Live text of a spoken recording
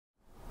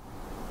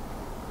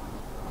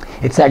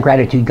It's that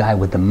gratitude guy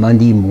with the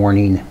Monday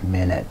morning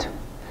minute.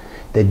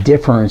 The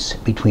difference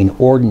between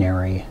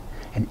ordinary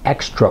and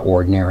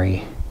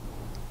extraordinary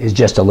is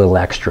just a little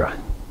extra.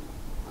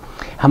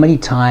 How many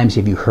times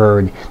have you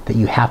heard that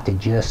you have to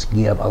just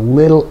give a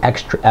little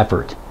extra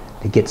effort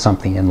to get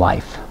something in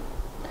life?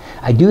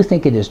 I do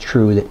think it is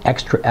true that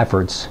extra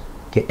efforts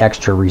get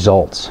extra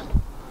results.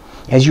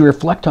 As you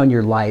reflect on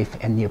your life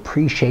and the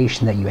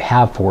appreciation that you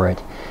have for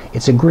it,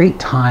 it's a great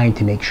time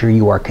to make sure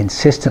you are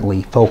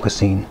consistently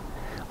focusing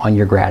on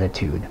your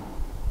gratitude.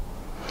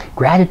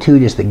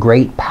 Gratitude is the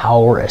great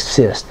power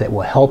assist that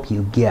will help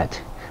you get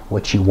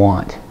what you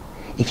want.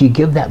 If you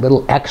give that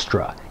little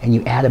extra and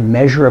you add a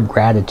measure of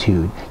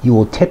gratitude, you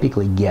will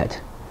typically get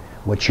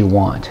what you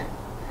want.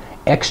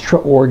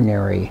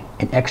 Extraordinary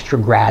and extra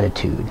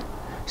gratitude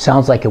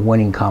sounds like a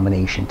winning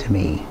combination to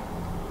me.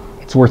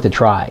 It's worth a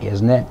try,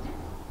 isn't it?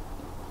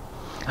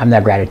 I'm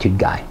that gratitude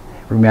guy.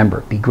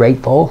 Remember, be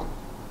grateful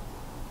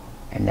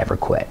and never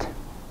quit.